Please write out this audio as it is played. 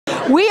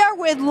We are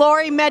with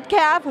Laurie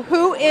Metcalf,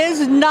 who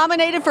is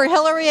nominated for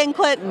Hillary and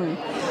Clinton.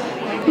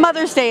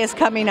 Mother's Day is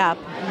coming up.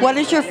 What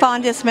is your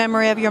fondest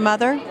memory of your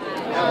mother?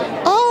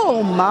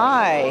 Oh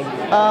my!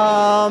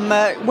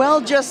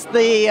 Well, just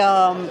the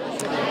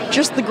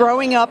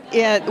growing up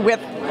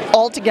with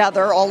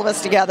all of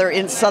us together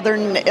in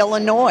Southern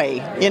Illinois.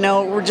 You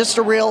know, we're just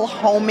a real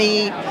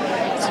homey,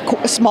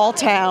 small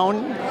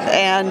town,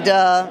 and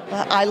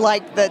I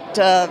like that.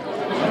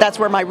 That's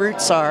where my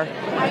roots are.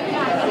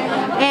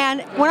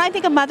 And when I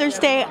think of Mother's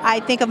Day, I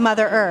think of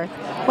Mother Earth.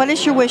 What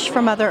is your wish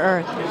for Mother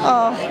Earth?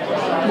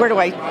 Where do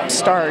I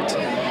start?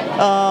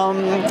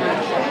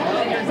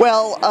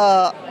 Well,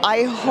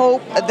 I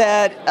hope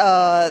that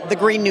the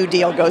Green New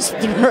Deal goes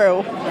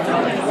through.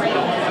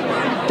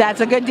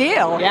 That's a good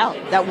deal. Yeah,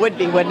 that would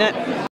be, wouldn't it?